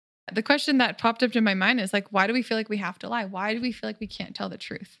The question that popped up in my mind is like, why do we feel like we have to lie? Why do we feel like we can't tell the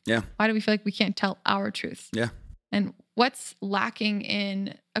truth? Yeah. Why do we feel like we can't tell our truth? Yeah. And what's lacking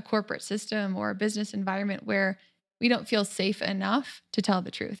in a corporate system or a business environment where we don't feel safe enough to tell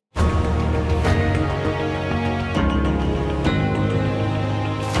the truth?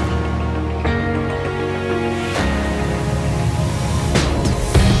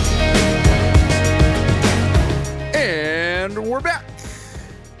 And we're back.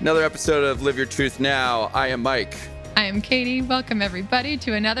 Another episode of Live Your Truth Now. I am Mike. I am Katie. Welcome, everybody,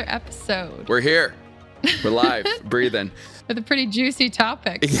 to another episode. We're here. We're live, breathing. With a pretty juicy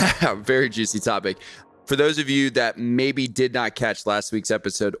topic. Yeah, very juicy topic. For those of you that maybe did not catch last week's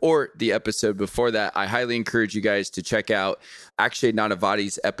episode or the episode before that, I highly encourage you guys to check out Akshay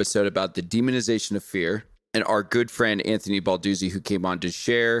Nanavati's episode about the demonization of fear, and our good friend Anthony Balduzzi, who came on to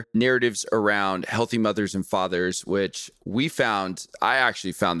share narratives around healthy mothers and fathers, which I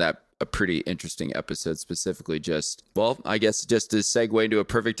actually found that a pretty interesting episode, specifically just to segue into a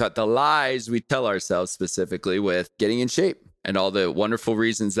perfect thought, the lies we tell ourselves, specifically with getting in shape and all the wonderful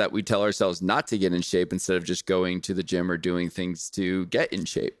reasons that we tell ourselves not to get in shape instead of just going to the gym or doing things to get in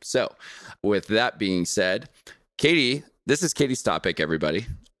shape. So with that being said, Katie, this is Katie's topic, everybody.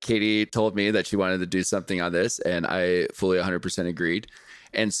 Katie told me that she wanted to do something on this, and I fully 100% agreed.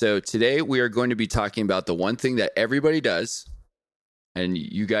 And so today we are going to be talking about the one thing that everybody does, and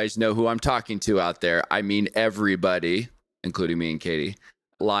you guys know who I'm talking to out there. I mean everybody, including me and Katie.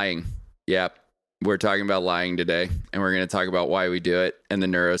 Lying. Yep. We're talking about lying today, and we're going to talk about why we do it and the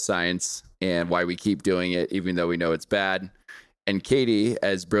neuroscience and why we keep doing it even though we know it's bad. And Katie,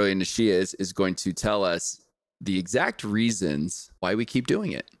 as brilliant as she is going to tell us the exact reasons why we keep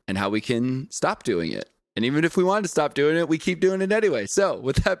doing it and how we can stop doing it. And even if we want to stop doing it, we keep doing it anyway. So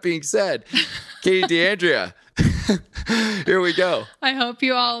with that being said, Katie D'Andrea, here we go. I hope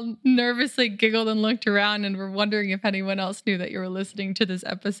you all nervously giggled and looked around and were wondering if anyone else knew that you were listening to this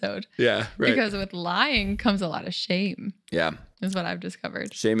episode. Yeah, right. Because with lying comes a lot of shame. Yeah. Is what I've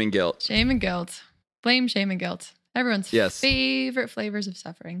discovered. Shame and guilt. Shame and guilt. Blame, shame, and guilt. Everyone's favorite flavors of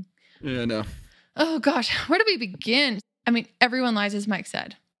suffering. Yeah, no. Oh gosh, where do we begin? I mean, everyone lies, as Mike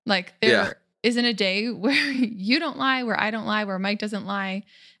said. Like there isn't a day where you don't lie, where I don't lie, where Mike doesn't lie.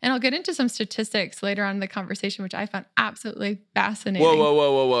 And I'll get into some statistics later on in the conversation, which I found absolutely fascinating.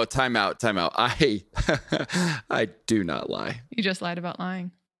 Whoa. Time out. I do not lie. You just lied about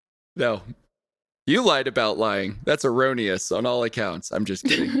lying. No. You lied about lying. That's erroneous on all accounts. I'm just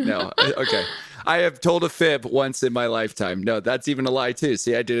kidding. No. Okay. I have told a fib once in my lifetime. No, that's even a lie too.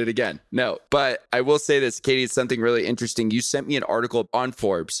 See, I did it again. No, but I will say this, Katie, it's something really interesting. You sent me an article on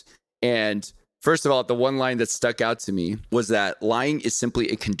Forbes. And first of all, the one line that stuck out to me was that lying is simply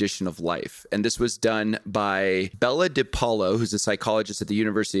a condition of life. And this was done by Bella DiPaolo, who's a psychologist at the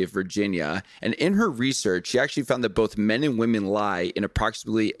University of Virginia. And in her research, she actually found that both men and women lie in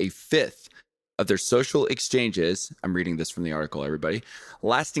approximately a fifth of their social exchanges, I'm reading this from the article, everybody,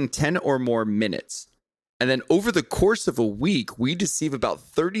 lasting 10 or more minutes. And then over the course of a week, we deceive about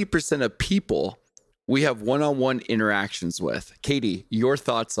 30% of people we have one-on-one interactions with. Katie, your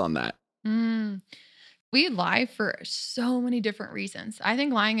thoughts on that? We lie for so many different reasons. I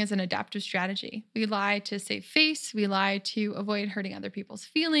think lying is an adaptive strategy. We lie to save face. We lie to avoid hurting other people's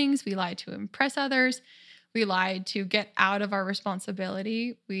feelings. We lie to impress others. We lied to get out of our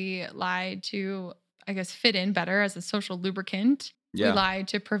responsibility. We lied to, fit in better as a social lubricant. Yeah. We lied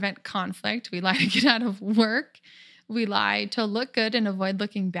to prevent conflict. We lied to get out of work. We lied to look good and avoid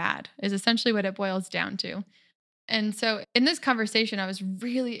looking bad is essentially what it boils down to. And so in this conversation, I was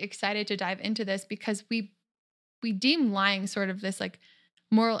really excited to dive into this because we deem lying sort of this like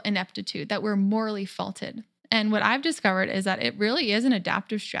moral ineptitude, that we're morally faulted. And what I've discovered is that it really is an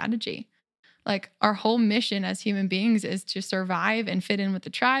adaptive strategy. Like our whole mission as human beings is to survive and fit in with the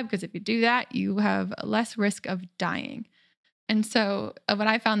tribe, because if you do that, you have less risk of dying. And so when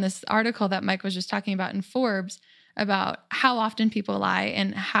I found this article that Mike was just talking about in Forbes about how often people lie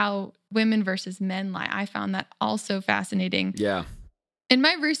and how women versus men lie, I found that also fascinating. Yeah. In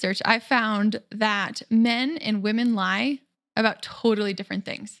my research, I found that men and women lie about totally different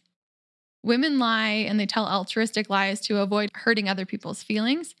things. Women lie and they tell altruistic lies to avoid hurting other people's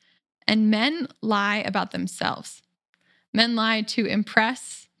feelings. And men lie about themselves. Men lie to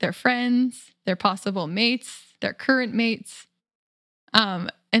impress their friends, their possible mates, their current mates.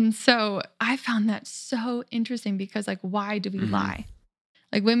 And so I found that so interesting because why do we lie?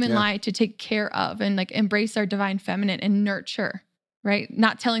 Like women lie to take care of and embrace our divine feminine and nurture, right?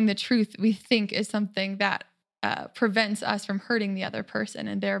 Not telling the truth we think is something that prevents us from hurting the other person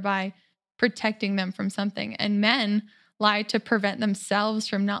and thereby protecting them from something. And men lie to prevent themselves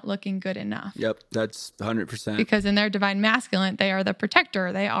from not looking good enough. Yep, that's 100%. Because in their divine masculine, they are the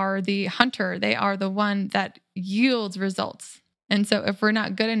protector, they are the hunter, they are the one that yields results. And so if we're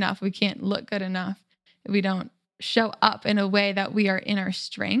not good enough, we can't look good enough. If we don't show up in a way that we are in our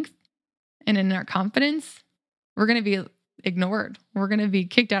strength and in our confidence, we're going to be ignored. We're going to be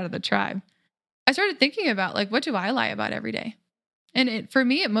kicked out of the tribe. I started thinking about like, what do I lie about every day? And for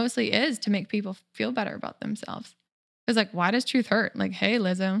me, it mostly is to make people feel better about themselves. It's like, why does truth hurt? Like, hey,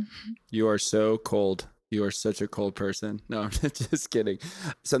 Lizzo. You are so cold. You are such a cold person. No, I'm just kidding.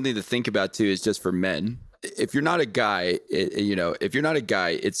 Something to think about too is just for men. If you're not a guy, if you're not a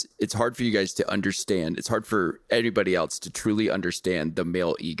guy, it's hard for you guys to understand. It's hard for anybody else to truly understand the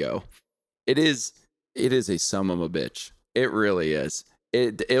male ego. It is a son of a bitch. It really is.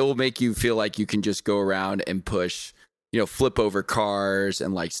 It will make you feel like you can just go around and push, flip over cars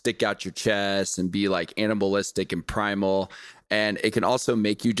and like stick out your chest and be like animalistic and primal. And it can also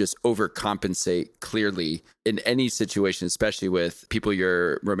make you just overcompensate clearly in any situation, especially with people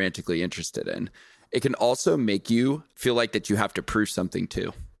you're romantically interested in. It can also make you feel like that you have to prove something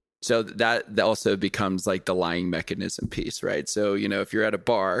too. So that also becomes like the lying mechanism piece, right? So, if you're at a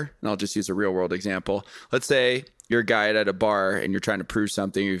bar, and I'll just use a real world example. Let's say you're a guy at a bar and you're trying to prove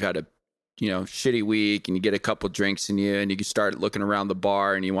something. You've had a shitty week and you get a couple drinks in you and you can start looking around the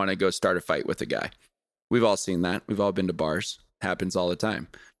bar and you want to go start a fight with a guy. We've all seen that. We've all been to bars. Happens all the time.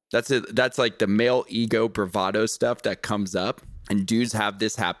 That's it. That's like the male ego bravado stuff that comes up, and dudes have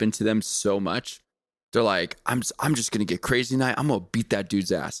this happen to them so much. They're like, I'm just going to get crazy tonight. I'm going to beat that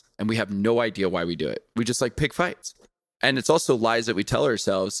dude's ass. And we have no idea why we do it. We just like pick fights. And it's also lies that we tell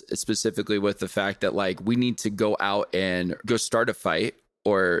ourselves, specifically with the fact that like we need to go out and go start a fight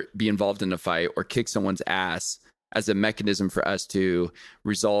or be involved in a fight or kick someone's ass as a mechanism for us to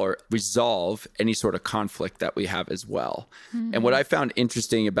resolve any sort of conflict that we have as well. Mm-hmm. And what I found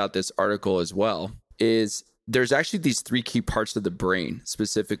interesting about this article as well is there's actually these 3 key parts of the brain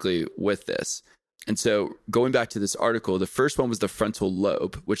specifically with this. And so going back to this article, the first one was the frontal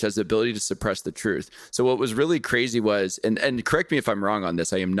lobe, which has the ability to suppress the truth. So what was really crazy was, and correct me if I'm wrong on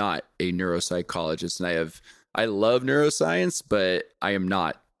this, I am not a neuropsychologist and I love neuroscience, but I am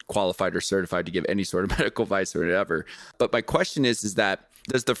not qualified or certified to give any sort of medical advice or whatever. But my question is that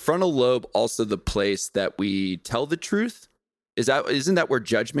does the frontal lobe also the place that we tell the truth? Isn't that where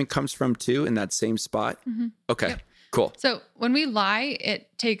judgment comes from too, in that same spot? Mm-hmm. Okay, yep. Cool. So when we lie,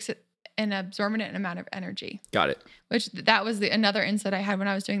 it takes an absorbent amount of energy. Got it. Which that was another insight I had when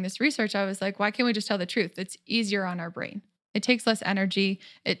I was doing this research. I was like, why can't we just tell the truth? It's easier on our brain. It takes less energy.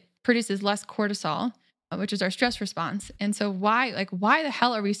 It produces less cortisol, which is our stress response. And so why the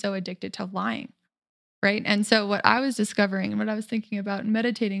hell are we so addicted to lying? Right. And so what I was discovering and what I was thinking about and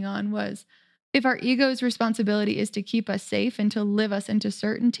meditating on was if our ego's responsibility is to keep us safe and to live us into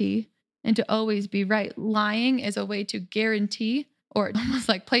certainty and to always be right, lying is a way to guarantee or almost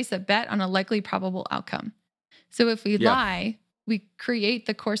like place a bet on a likely probable outcome. So if we lie, we create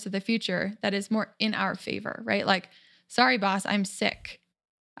the course of the future that is more in our favor, right? Like, sorry, boss, I'm sick.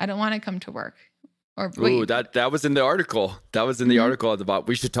 I don't want to come to work. Or ooh, that was in the article. That was in the article at the bottom.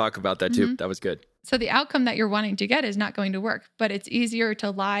 We should talk about that too. That was good. So the outcome that you're wanting to get is not going to work, but it's easier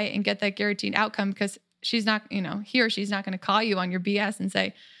to lie and get that guaranteed outcome because she's not, he or she's not going to call you on your BS and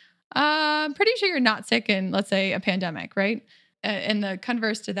say, I'm pretty sure you're not sick in, let's say, a pandemic, right? And the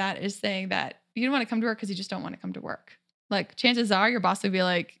converse to that is saying that you don't want to come to work because you just don't want to come to work. Like chances are your boss would be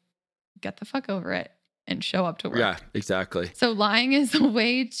like, get the fuck over it and show up to work. Yeah, exactly. So lying is a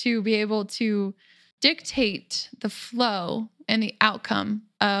way to be able to dictate the flow and the outcome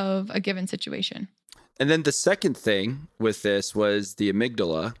of a given situation. And then the second thing with this was the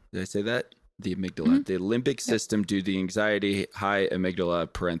amygdala. Did I say that? The amygdala, the limbic system due to the anxiety, high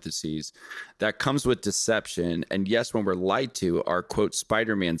amygdala parentheses, that comes with deception. And yes, when we're lied to, our quote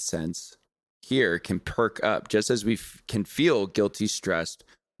Spider-Man sense here can perk up just as we can feel guilty, stressed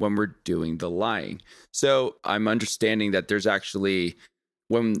when we're doing the lying. So I'm understanding that there's actually,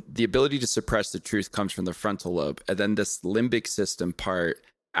 when the ability to suppress the truth comes from the frontal lobe, and then this limbic system part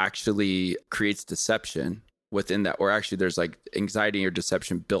actually creates deception within that, or actually there's like anxiety or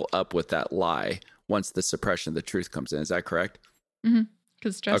deception built up with that lie once the suppression of the truth comes in. Is that correct? Mm-hmm.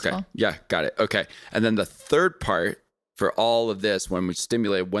 Because stressful. Okay. Yeah, got it. Okay. And then the third part for all of this, when we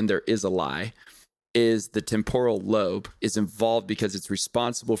stimulate, when there is a lie, is the temporal lobe is involved because it's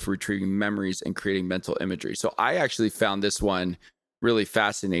responsible for retrieving memories and creating mental imagery. So I actually found this one really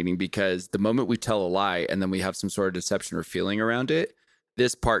fascinating because the moment we tell a lie and then we have some sort of deception or feeling around it,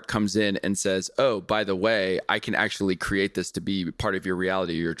 this part comes in and says, oh, by the way, I can actually create this to be part of your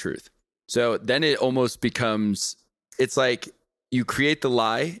reality or your truth. So then it almost becomes, it's like you create the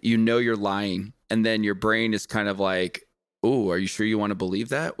lie, you know you're lying, and then your brain is kind of like, "Ooh, are you sure you want to believe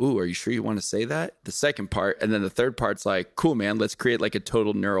that? Ooh, are you sure you want to say that?" The second part, and then the third part's like, "Cool, man, let's create like a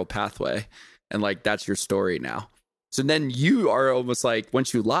total neural pathway." And like that's your story now. So then you are almost like,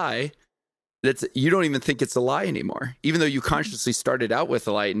 once you lie, you don't even think it's a lie anymore. Even though you consciously started out with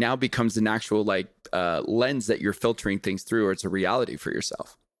a lie, it now becomes an actual like lens that you're filtering things through, or it's a reality for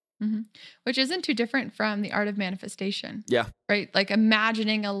yourself. Mm-hmm. Which isn't too different from the art of manifestation. Yeah. Right. Like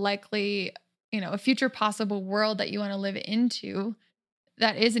imagining a likely, a future possible world that you want to live into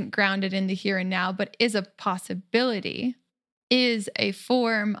that isn't grounded in the here and now, but is a possibility, is a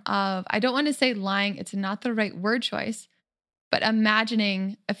form of, I don't want to say lying, it's not the right word choice, but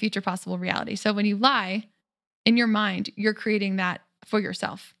imagining a future possible reality. So when you lie in your mind, you're creating that for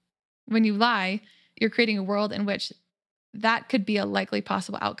yourself. When you lie, you're creating a world in which that could be a likely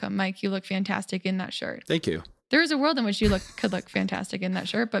possible outcome. Mike, you look fantastic in that shirt. Thank you. There is a world in which you could look fantastic in that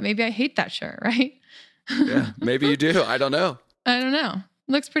shirt, but maybe I hate that shirt, right? Yeah, maybe you do. I don't know. I don't know.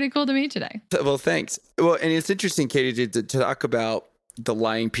 Looks pretty cool to me today. Well, thanks. Well, and it's interesting, Katie, to talk about the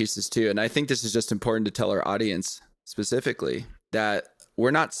lying pieces too. And I think this is just important to tell our audience specifically that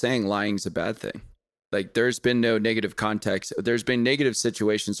we're not saying lying is a bad thing. Like there's been no negative context. There's been negative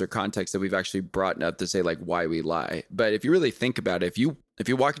situations or context that we've actually brought up to say like why we lie. But if you really think about it, if you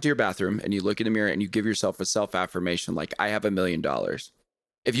walk into your bathroom and you look in the mirror and you give yourself a self-affirmation, like I have $1 million,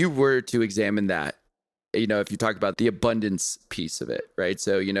 if you were to examine that, if you talk about the abundance piece of it, right?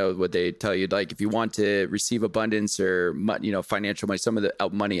 So, what they tell you, like if you want to receive abundance or, financial money, some of the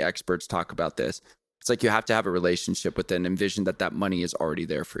money experts talk about this. It's like you have to have a relationship with it and envision that money is already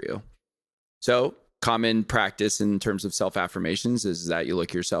there for you. So common practice in terms of self-affirmations is that you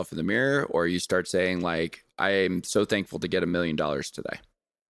look yourself in the mirror or you start saying like, I am so thankful to get $1 million today.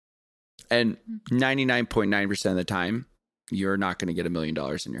 And 99.9% of the time, you're not going to get $1 million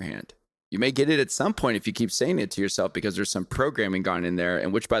in your hand. You may get it at some point if you keep saying it to yourself because there's some programming gone in there,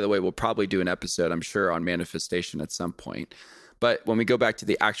 and which, by the way, we'll probably do an episode, I'm sure, on manifestation at some point. But when we go back to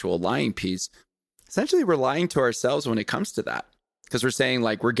the actual lying piece, essentially we're lying to ourselves when it comes to that. Because we're saying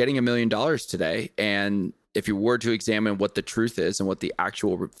like we're getting $1 million today. And if you were to examine what the truth is and what the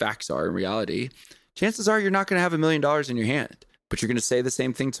actual facts are in reality, chances are you're not going to have $1 million in your hand, but you're going to say the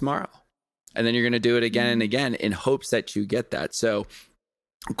same thing tomorrow. And then you're going to do it again and again in hopes that you get that. So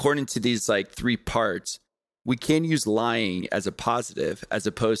according to these like 3 parts, we can use lying as a positive as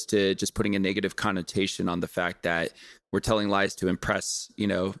opposed to just putting a negative connotation on the fact that we're telling lies to impress,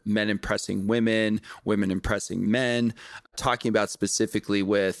 men impressing women, women impressing men, talking about specifically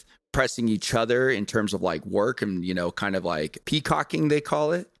with pressing each other in terms of like work and, kind of like peacocking, they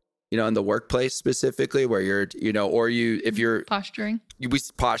call it, in the workplace specifically where you're, if you're posturing.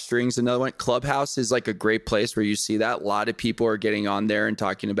 Posturing's another one. Clubhouse is like a great place where you see that. A lot of people are getting on there and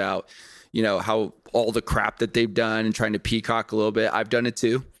talking about, how all the crap that they've done and trying to peacock a little bit. I've done it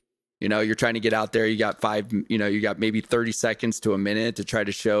too. You're trying to get out there. You got you got maybe 30 seconds to a minute to try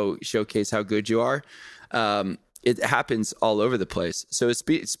to showcase how good you are. It happens all over the place. So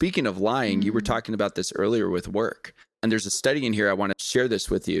speaking of lying, you were talking about this earlier with work. And there's a study in here, I want to share this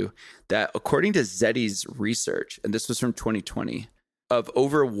with you, that according to Zeti's research, and this was from 2020, of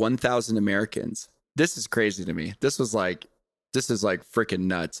over 1,000 Americans, this is crazy to me. This is like freaking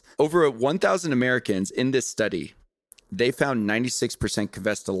nuts. Over 1,000 Americans in this study, they found 96%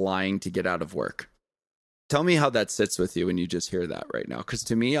 confessed to lying to get out of work. Tell me how that sits with you when you just hear that right now. Because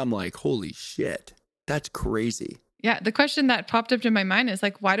to me, I'm like, holy shit, that's crazy. Yeah. The question that popped up in my mind is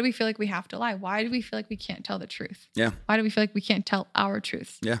like, why do we feel like we have to lie? Why do we feel like we can't tell the truth? Yeah. Why do we feel like we can't tell our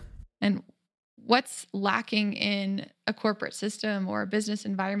truth? Yeah. And what's lacking in a corporate system or a business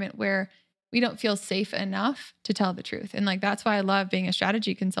environment where we don't feel safe enough to tell the truth? And like, that's why I love being a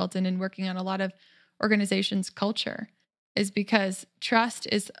strategy consultant and working on a lot of organizations' culture, is because trust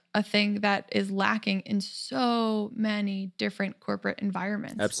is a thing that is lacking in so many different corporate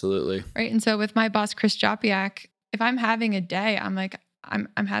environments. Absolutely. Right. And so with my boss, Chris Jopiak, if I'm having a day, I'm like, I'm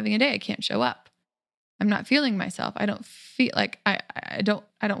having a day. I can't show up. I'm not feeling myself. I don't feel like I don't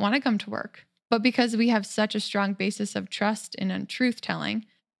want to come to work. But because we have such a strong basis of trust and truth telling,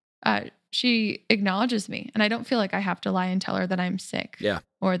 she acknowledges me, and I don't feel like I have to lie and tell her that I'm sick,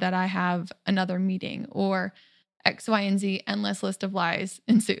 or that I have another meeting, or X, Y, and Z endless list of lies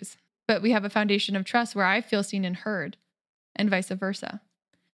ensues. But we have a foundation of trust where I feel seen and heard, and vice versa.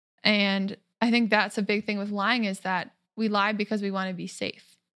 And I think that's a big thing with lying, is that we lie because we want to be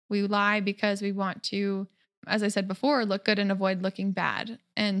safe. We lie because we want to, as I said before, look good and avoid looking bad.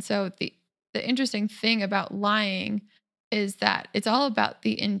 And so the interesting thing about lying is that it's all about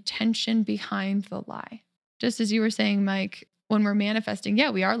the intention behind the lie. just as you were saying, Mike, when we're manifesting, yeah,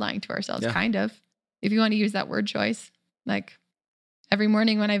 we are lying to ourselves, Yeah. kind of, if you want to use that word choice. Like every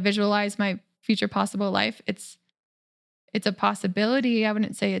morning when I visualize my future possible life, it's a possibility. I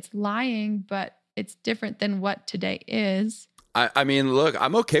wouldn't say it's lying, but it's different than what today is. I mean, look,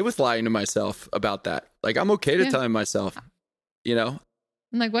 I'm okay with lying to myself about that. Like, I'm okay to telling myself, you know?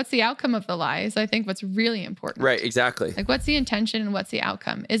 And like, what's the outcome of the lie is I think what's really important. Right, exactly. Like, what's the intention and what's the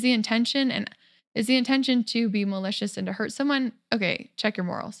outcome? Is the intention to be malicious and to hurt someone? Okay, check your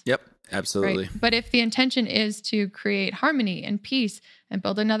morals. Yep, absolutely. Right? But if the intention is to create harmony and peace and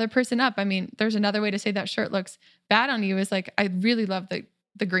build another person up, I mean, there's another way to say that shirt looks bad on you is like, I really love the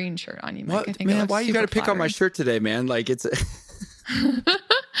green shirt on you, Mike. What? I think Man, why you got to pick on my shirt today, man? Like, it's...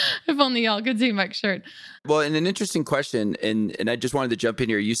 If only y'all could see Mike's shirt. Well, and an interesting question, and I just wanted to jump in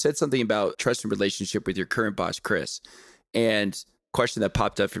here. You said something about trust and relationship with your current boss, Chris. And question that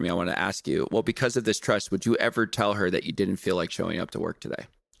popped up for me, I want to ask you. Well, because of this trust, would you ever tell her that you didn't feel like showing up to work today?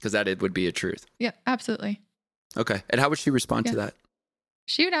 Because that it would be a truth. Yeah, absolutely. Okay. And how would she respond to that?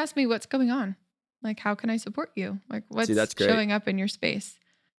 She would ask me, what's going on? Like, how can I support you? Like, what's that's great. showing up in your space?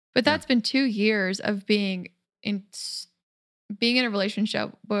 But that's been 2 years of being in a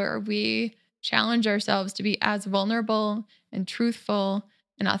relationship where we challenge ourselves to be as vulnerable and truthful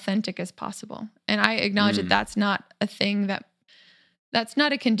and authentic as possible. And I acknowledge that that's not a thing that's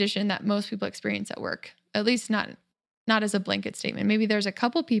not a condition that most people experience at work, at least not as a blanket statement. Maybe there's a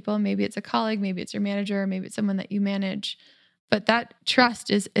couple people, maybe it's a colleague, maybe it's your manager, maybe it's someone that you manage. But that trust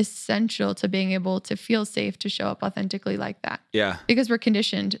is essential to being able to feel safe to show up authentically like that. Yeah. Because we're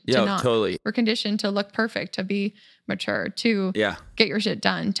conditioned to not. Totally. We're conditioned to look perfect, to be mature, to get your shit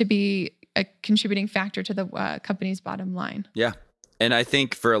done, to be a contributing factor to the company's bottom line. Yeah. And I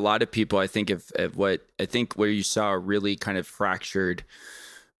think for a lot of people, I think where you saw really kind of fractures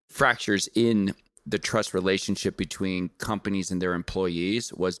in the trust relationship between companies and their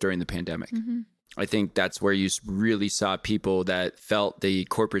employees was during the pandemic. Mm-hmm. I think that's where you really saw people that felt the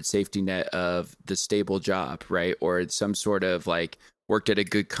corporate safety net of the stable job, right? Or some sort of like worked at a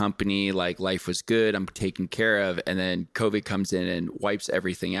good company, like life was good, I'm taken care of. And then COVID comes in and wipes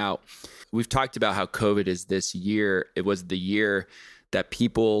everything out. We've talked about how COVID is this year. It was the year that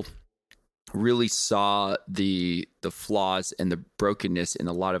people really saw the flaws and the brokenness in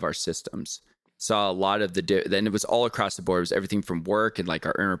a lot of our systems. Saw a lot of then it was all across the board. It was everything from work and like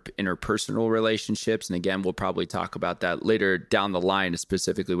our interpersonal relationships. And again, we'll probably talk about that later down the line,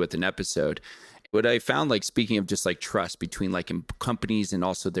 specifically with an episode. What I found, like speaking of just like trust between like companies and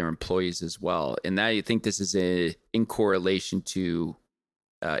also their employees as well. And that I think this is in correlation to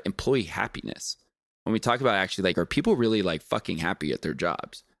employee happiness. When we talk about actually like, are people really like fucking happy at their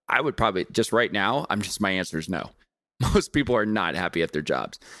jobs? I would probably just right now, my answer is no. Most people are not happy at their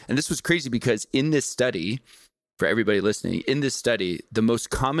jobs. And this was crazy because in this study, for everybody listening, in this study, the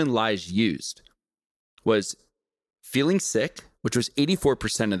most common lies used was feeling sick, which was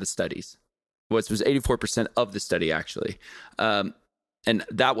 84% of the studies. Was 84% of the study, actually. And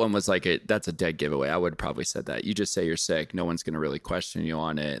that one was like, that's a dead giveaway. I would have probably said that. You just say you're sick. No one's going to really question you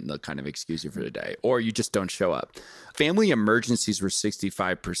on it, and they'll kind of excuse you for the day. Or you just don't show up. Family emergencies were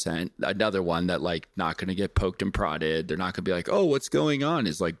 65%. Another one that like not going to get poked and prodded. They're not going to be like, oh, what's going on?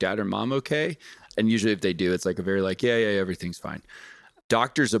 Is like dad or mom okay? And usually if they do, it's like a very like, yeah, everything's fine.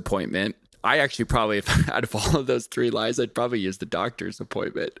 Doctor's appointment. I actually probably, out of all of those 3 lies, I'd probably use the doctor's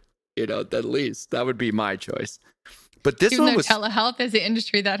appointment. At least that would be my choice. But this Even one though was telehealth is the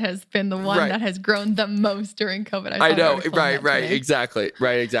industry that has been the one that has grown the most during COVID. I know, right, exactly.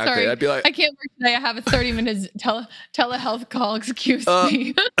 Sorry, I'd be like, I can't work today. I have a 30-minute telehealth call. Excuse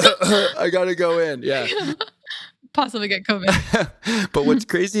me. I gotta go in. Yeah. Possibly get COVID. But what's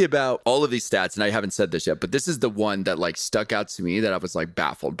crazy about all of these stats, and I haven't said this yet, but this is the one that like stuck out to me that I was like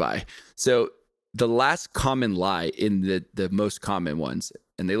baffled by. So the last common lie in the most common ones,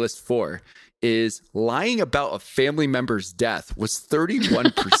 and they list 4, is lying about a family member's death was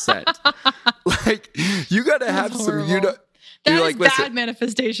 31%. Like you got to have some, that is like, bad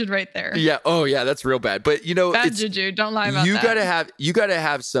manifestation right there. Yeah. Oh yeah. That's real bad. But bad juju. Don't lie about that. You gotta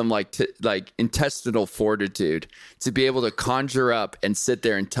have some like intestinal fortitude to be able to conjure up and sit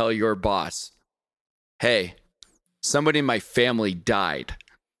there and tell your boss, hey, somebody in my family died.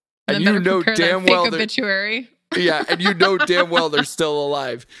 And you know damn well obituary. Yeah, and you know damn well they're still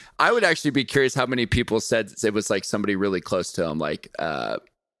alive. I would actually be curious how many people said it was like somebody really close to them, like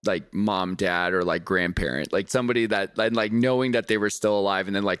mom, dad, or like grandparent, like somebody that like knowing that they were still alive,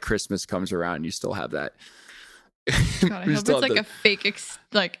 and then like Christmas comes around and you still have that. God, I hope it's like a fake,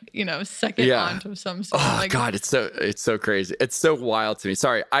 second aunt of some sort. Oh God, it's so crazy. It's so wild to me.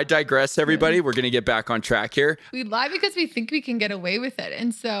 Sorry, I digress. Everybody, we're gonna get back on track here. We lie because we think we can get away with it,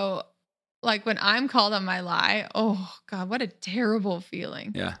 and so, like when I'm called on my lie, oh God, what a terrible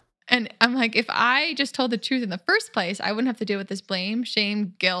feeling. Yeah. And I'm like, if I just told the truth in the first place, I wouldn't have to deal with this blame,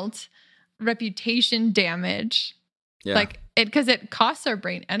 shame, guilt, reputation damage. Yeah. Because it costs our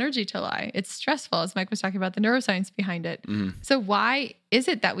brain energy to lie. It's stressful, as Mike was talking about, the neuroscience behind it. Mm-hmm. So why is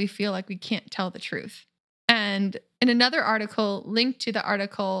it that we feel like we can't tell the truth? And in another article linked to the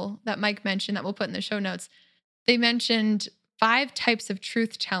article that Mike mentioned that we'll put in the show notes, they mentioned 5 types of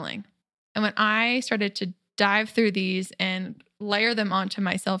truth telling. And when I started to dive through these and layer them onto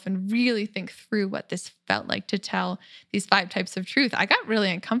myself and really think through what this felt like to tell these 5 types of truth, I got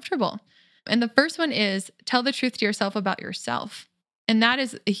really uncomfortable. And the first one is tell the truth to yourself about yourself. And that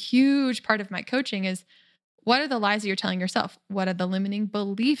is a huge part of my coaching is what are the lies that you're telling yourself? What are the limiting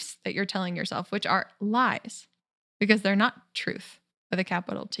beliefs that you're telling yourself, which are lies because they're not truth with a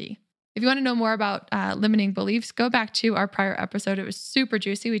capital T. If you want to know more about limiting beliefs, go back to our prior episode. It was super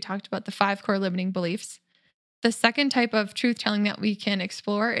juicy. We talked about the 5 core limiting beliefs. The second type of truth telling that we can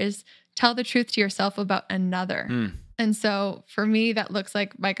explore is tell the truth to yourself about another. And so for me, that looks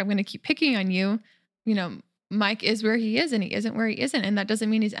like, Mike, I'm going to keep picking on you. You know, Mike is where he is and he isn't where he isn't. And that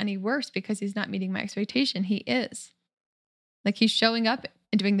doesn't mean he's any worse because he's not meeting my expectation. He is. Like he's showing up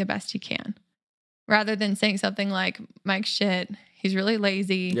and doing the best he can. Rather than saying something like, Mike's shit, he's really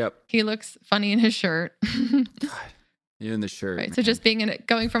lazy. Yep. He looks funny in his shirt. God, you in the shirt. Right. Man. So just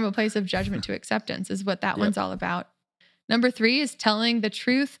going from a place of judgment to acceptance is what that one's all about. Number 3 is telling the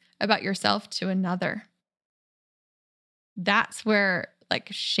truth about yourself to another. That's where like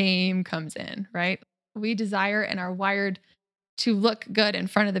shame comes in, right? We desire and are wired to look good in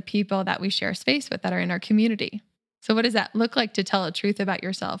front of the people that we share space with that are in our community. So what does that look like to tell a truth about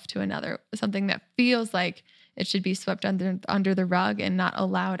yourself to another? Something that feels like it should be swept under the rug and not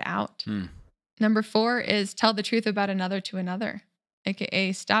allowed out. Number 4 is tell the truth about another to another,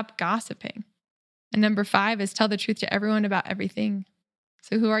 aka stop gossiping. And number 5 is tell the truth to everyone about everything.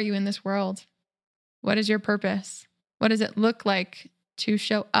 So who are you in this world? What is your purpose? What does it look like to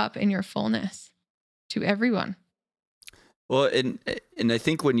show up in your fullness to everyone? Well, and I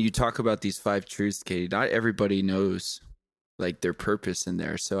think when you talk about these 5 truths, Katie, not everybody knows like their purpose in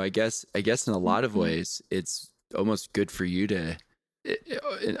there. So I guess in a lot of ways, it's almost good for you to,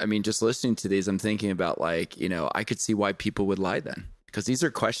 I mean, just listening to these, I'm thinking about like, you know, I could see why people would lie then, because these are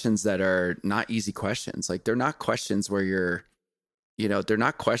questions that are not easy questions. Like they're not questions where they're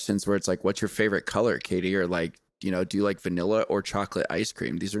not questions where it's like, what's your favorite color, Katie? Or like, you know, do you like vanilla or chocolate ice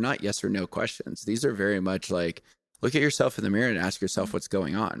cream? These are not yes or no questions. These are very much like, look at yourself in the mirror and ask yourself what's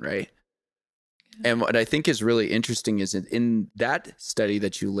going on, right? And what I think is really interesting is in that study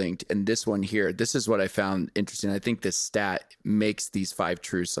that you linked and this one here, this is what I found interesting. I think this stat makes these 5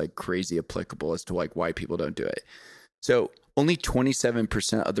 truths like crazy applicable as to like why people don't do it. So only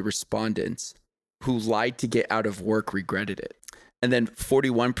 27% of the respondents who lied to get out of work regretted it. And then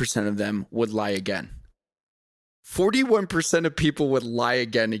 41% of them would lie again. 41% of people would lie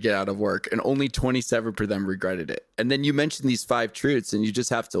again to get out of work, and only 27% of them regretted it. And then you mentioned these 5 truths, and you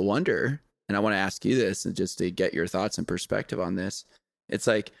just have to wonder, and I want to ask you this, and just to get your thoughts and perspective on this. It's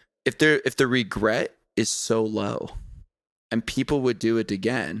like, if the regret is so low, and people would do it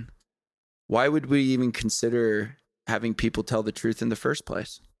again, why would we even consider having people tell the truth in the first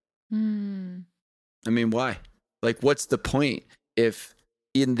place? I mean, why? Like, what's the point if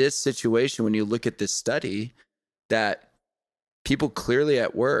in this situation, when you look at this study, that people clearly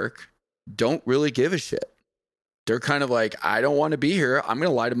at work don't really give a shit. They're kind of like, I don't want to be here. I'm going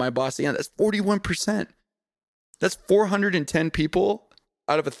to lie to my boss again. That's 41%. That's 410 people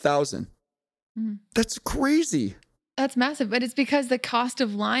out of 1,000. That's crazy. That's massive. But it's because the cost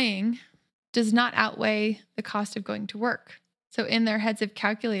of lying does not outweigh the cost of going to work. So in their heads have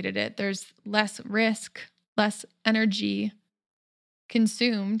calculated it. There's less risk, less energy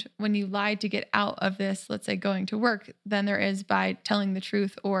consumed when you lie to get out of this, let's say going to work, than there is by telling the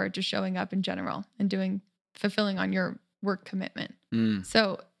truth or just showing up in general and fulfilling on your work commitment.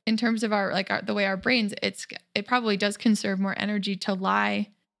 So in terms of the way our brains, it probably does conserve more energy to lie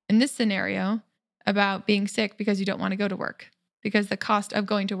in this scenario about being sick because you don't want to go to work, because the cost of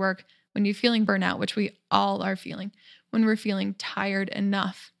going to work when you're feeling burnout, which we all are feeling, when we're feeling tired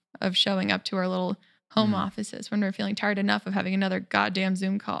enough of showing up to our little home offices, when we're feeling tired enough of having another goddamn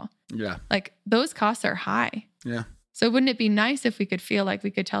Zoom call. Yeah. Like those costs are high. Yeah. So wouldn't it be nice if we could feel like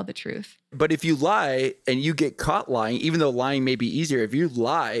we could tell the truth? But if you lie and you get caught lying, even though lying may be easier, if you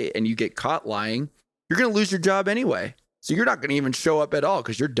lie and you get caught lying, you're going to lose your job anyway. So you're not going to even show up at all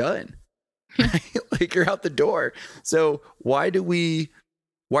because you're done. Right? Like you're out the door. So why are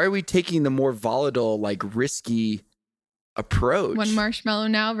we taking the more volatile, like risky approach? 1 marshmallow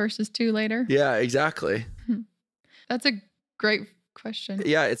now versus 2 later. Yeah, exactly. That's a great question.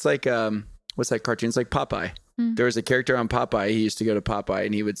 Yeah, it's like what's that cartoon? It's like Popeye. There was a character on Popeye. He used to go to Popeye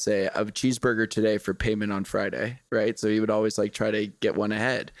and he would say, "A cheeseburger today for payment on Friday," right? So he would always like try to get one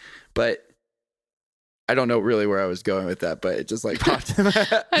ahead. But I don't know really where I was going with that, but it just like popped in my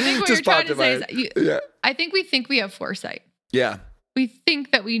head. I think what you're trying to say is I think we think we have foresight. Yeah. We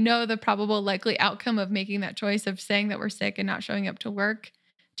think that we know the probable likely outcome of making that choice of saying that we're sick and not showing up to work.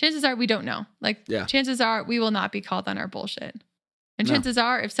 Chances are we don't know. Like chances are we will not be called on our bullshit. And chances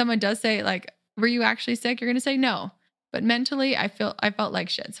are if someone does say like, "Were you actually sick?" You're going to say no. But mentally I felt like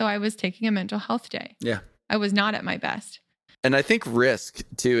shit. So I was taking a mental health day. Yeah. I was not at my best. And I think risk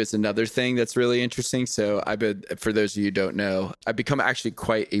too is another thing that's really interesting. So for those of you who don't know, I've become actually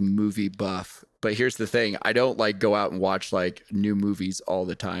quite a movie buff. But here's the thing. I don't like go out and watch like new movies all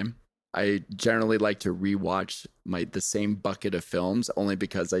the time. I generally like to rewatch the same bucket of films only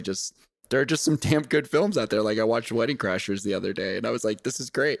because there are just some damn good films out there. Like I watched Wedding Crashers the other day and I was like, this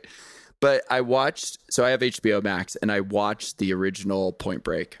is great. But I have HBO Max and I watched the original Point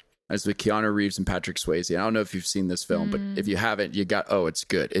Break. As with Keanu Reeves and Patrick Swayze. I don't know if you've seen this film, but if you haven't, it's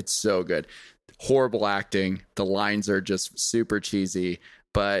good. It's so good. Horrible acting. The lines are just super cheesy,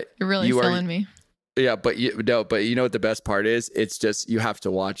 but you're really selling me. Yeah, but you know what the best part is? It's just, you have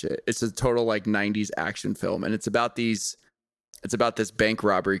to watch it. It's a total like 90s action film. And it's about this bank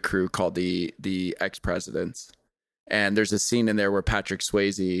robbery crew called the Ex-Presidents. And there's a scene in there where Patrick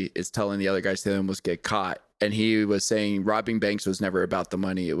Swayze is telling the other guys they almost get caught. And he was saying robbing banks was never about the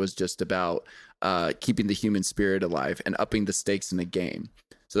money. It was just about keeping the human spirit alive and upping the stakes in the game.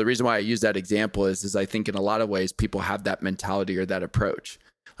 So the reason why I use that example is I think in a lot of ways people have that mentality or that approach.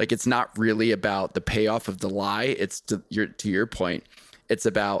 Like it's not really about the payoff of the lie. It's to your point. It's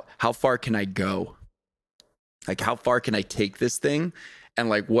about how far can I go? Like how far can I take this thing? And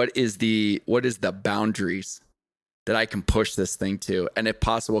like what is the boundaries that I can push this thing to? And if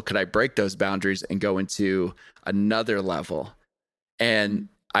possible, could I break those boundaries and go into another level? And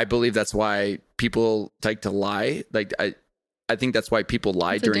I believe that's why people like to lie. Like I think that's why people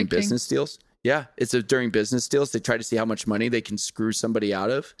lie during business deals. Yeah, during business deals. They try to see how much money they can screw somebody out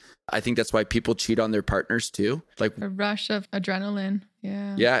of. I think that's why people cheat on their partners too. Like a rush of adrenaline.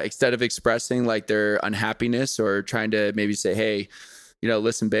 Yeah. Yeah. Instead of expressing like their unhappiness or trying to maybe say, "Hey,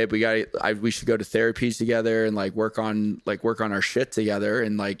 listen, babe, we should go to therapy together and work on our shit together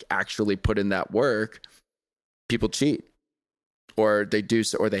and like actually put in that work." People cheat, or they do,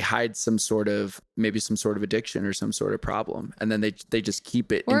 or they hide some sort of addiction or some sort of problem, and then they just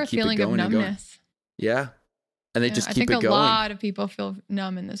keep it, or and a keep feeling it going of numbness. Yeah, and they just keep it going. I think a lot of people feel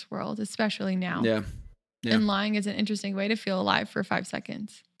numb in this world, especially now. Yeah. And lying is an interesting way to feel alive for 5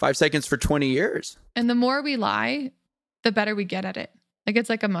 seconds. 5 seconds for 20 years. And the more we lie, the better we get at it. Like it's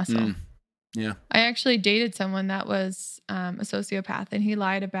like a muscle. Yeah. I actually dated someone that was a sociopath, and he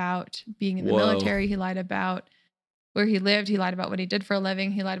lied about being in the military. He lied about where he lived. He lied about what he did for a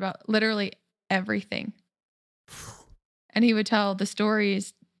living. He lied about literally everything. And he would tell the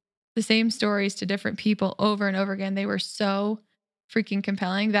same stories to different people over and over again. They were so freaking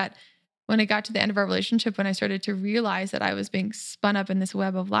compelling that when it got to the end of our relationship, when I started to realize that I was being spun up in this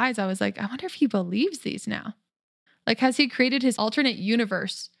web of lies, I was like, I wonder if he believes these now. Like, has he created his alternate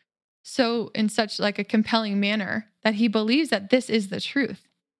universe so in such like a compelling manner that he believes that this is the truth?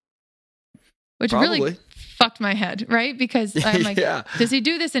 Which really fucked my head, right? Because I'm like, does he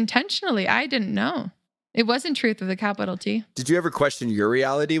do this intentionally? I didn't know. It wasn't truth with a capital T. Did you ever question your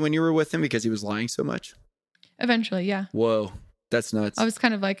reality when you were with him because he was lying so much? Eventually, yeah. Whoa, that's nuts. I was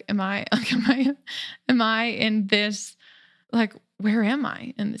kind of like, am I in this, like, where am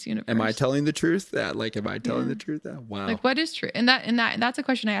I in this universe? Am I telling the truth? Am I telling the truth? Wow. Like, what is truth? And that's a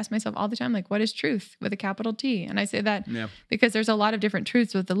question I ask myself all the time. Like, what is truth with a capital T? And I say that because there's a lot of different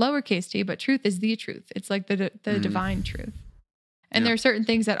truths with the lowercase t, but truth is the truth. It's like the divine truth. And there are certain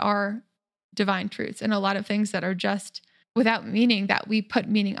things that are divine truths, and a lot of things that are just without meaning that we put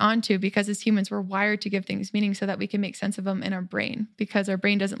meaning onto, because as humans, we're wired to give things meaning so that we can make sense of them in our brain, because our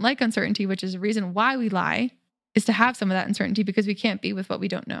brain doesn't like uncertainty, which is the reason why we lie, is to have some of that uncertainty, because we can't be with what we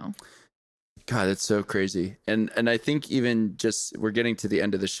don't know. God, that's so crazy. And I think even just, we're getting to the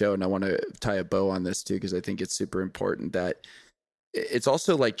end of the show, and I want to tie a bow on this too, because I think it's super important that it's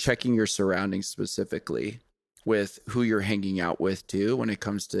also like checking your surroundings, specifically with who you're hanging out with too, when it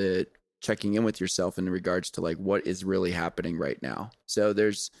comes to checking in with yourself in regards to like what is really happening right now. So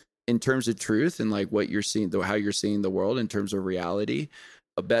there's in terms of truth and like what you're seeing, how you're seeing the world in terms of reality,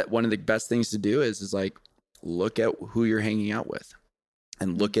 one of the best things to do is like look at who you're hanging out with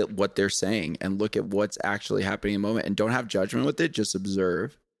and look at what they're saying and look at what's actually happening in the moment, and don't have judgment with it. Just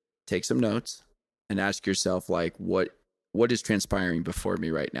observe, take some notes, and ask yourself like, what is transpiring before me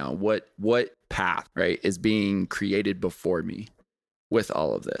right now? What path, right, is being created before me with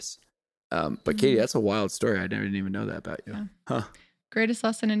all of this? But Katie, that's a wild story. I didn't even know that about you. Yeah. Huh. Greatest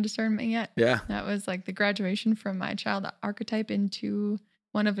lesson in discernment yet. Yeah. That was like the graduation from my child archetype into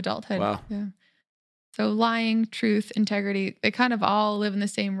one of adulthood. Wow. Yeah. So lying, truth, integrity, they kind of all live in the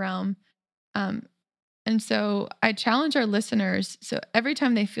same realm. And so I challenge our listeners. So every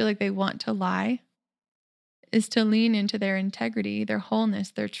time they feel like they want to lie, is to lean into their integrity, their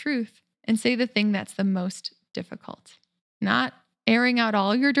wholeness, their truth, and say the thing that's the most difficult. Not airing out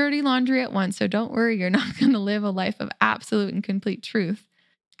all your dirty laundry at once. So don't worry, you're not going to live a life of absolute and complete truth,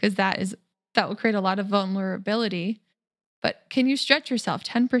 because that will create a lot of vulnerability. But can you stretch yourself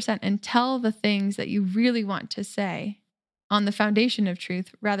 10% and tell the things that you really want to say on the foundation of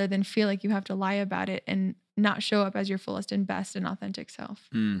truth, rather than feel like you have to lie about it and not show up as your fullest and best and authentic self?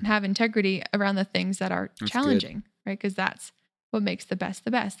 And have integrity around the things that are challenging, right? Because that's what makes the best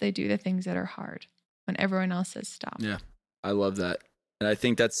the best. They do the things that are hard when everyone else says stop. Yeah, I love that. And I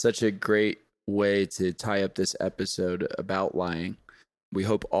think that's such a great way to tie up this episode about lying. We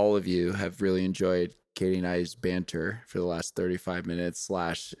hope all of you have really enjoyed Katie and I's banter for the last 35 minutes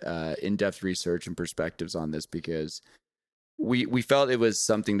 / in-depth research and perspectives on this, because we felt it was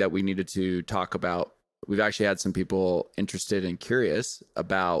something that we needed to talk about. We've actually had some people interested and curious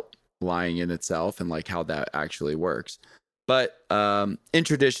about lying in itself and like how that actually works. But in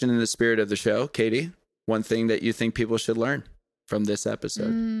tradition, in the spirit of the show, Katie, one thing that you think people should learn from this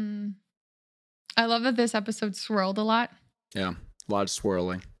episode? I love that this episode swirled a lot. Yeah, a lot of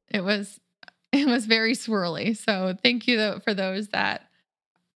swirling. It was very swirly. So thank you for those that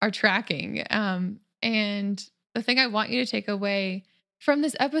are tracking. And the thing I want you to take away from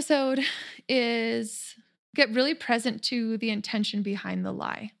this episode is get really present to the intention behind the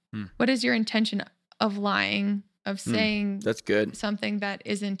lie. What is your intention of lying, of saying that's good. Something that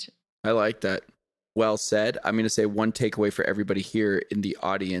isn't? I like that. Well said. I'm going to say one takeaway for everybody here in the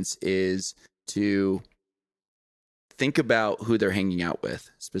audience is to think about who they're hanging out with,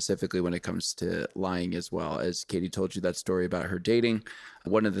 specifically when it comes to lying as well. As Katie told you that story about her dating,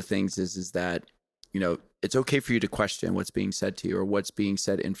 one of the things is that, you know, it's okay for you to question what's being said to you or what's being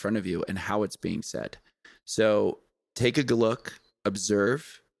said in front of you and how it's being said. So take a good look,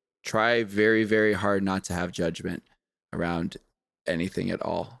 observe, try very, very hard not to have judgment around anything at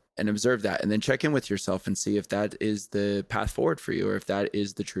all, and observe that, and then check in with yourself and see if that is the path forward for you or if that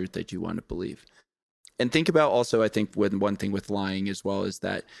is the truth that you want to believe. And think about also, I think one thing with lying as well is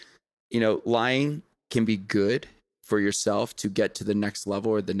that, you know, lying can be good for yourself to get to the next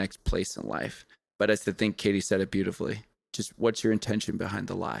level or the next place in life. But I think Katie said it beautifully. Just what's your intention behind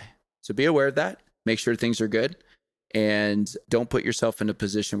the lie? So be aware of that. Make sure things are good. And don't put yourself in a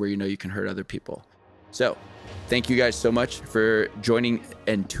position where you know you can hurt other people. So thank you guys so much for joining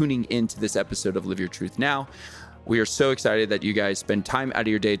and tuning into this episode of Live Your Truth Now. We are so excited that you guys spend time out of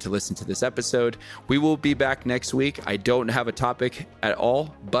your day to listen to this episode. We will be back next week. I don't have a topic at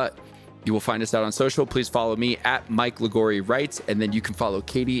all, but you will find us out on social. Please follow me at Mike Liguori Writes, and then you can follow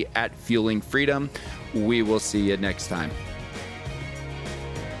Katie at Fueling Freedom. We will see you next time.